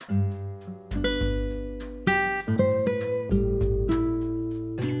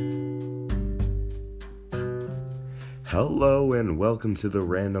Hello and welcome to the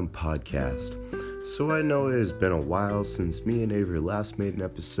Random Podcast. So I know it has been a while since me and Avery last made an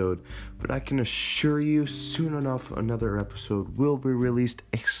episode, but I can assure you soon enough another episode will be released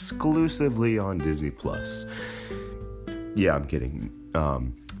exclusively on Disney+. Yeah, I'm kidding.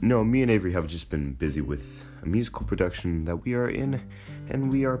 No, me and Avery have just been busy with a musical production that we are in, and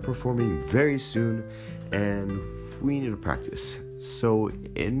we are performing very soon, and we need to practice. So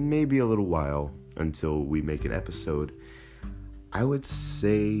it may be a little while until we make an episode. I would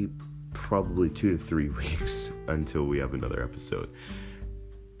say probably 2 to 3 weeks until we have another episode.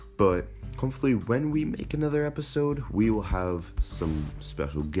 But hopefully when we make another episode, we will have some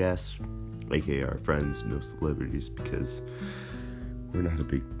special guests, aka our friends, no celebrities, because we're not a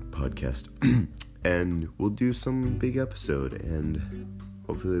big podcast. And we'll do some big episode, and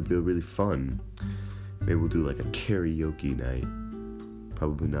hopefully it'll be really fun. Maybe we'll do like a karaoke night.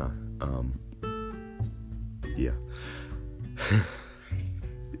 Probably not. Yeah.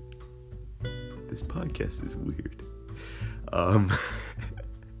 This podcast is weird.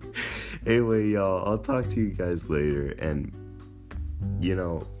 Anyway, y'all, I'll talk to you guys later, and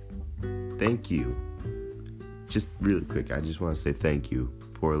thank you. Just really quick, I just want to say thank you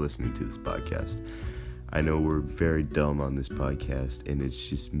for listening to this podcast. I know we're very dumb on this podcast, and it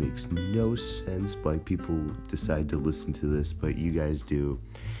just makes no sense why people decide to listen to this, but you guys do,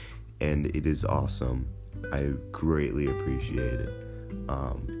 and it is awesome. I greatly appreciate it.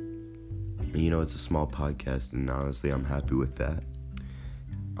 It's a small podcast, and honestly, I'm happy with that.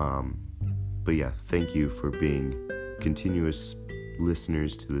 But yeah, thank you for being continuous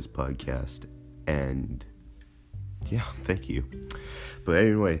listeners to this podcast, and yeah, thank you. But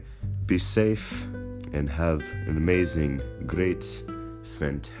anyway, be safe and have an amazing, great,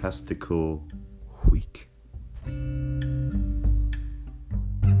 fantastical week.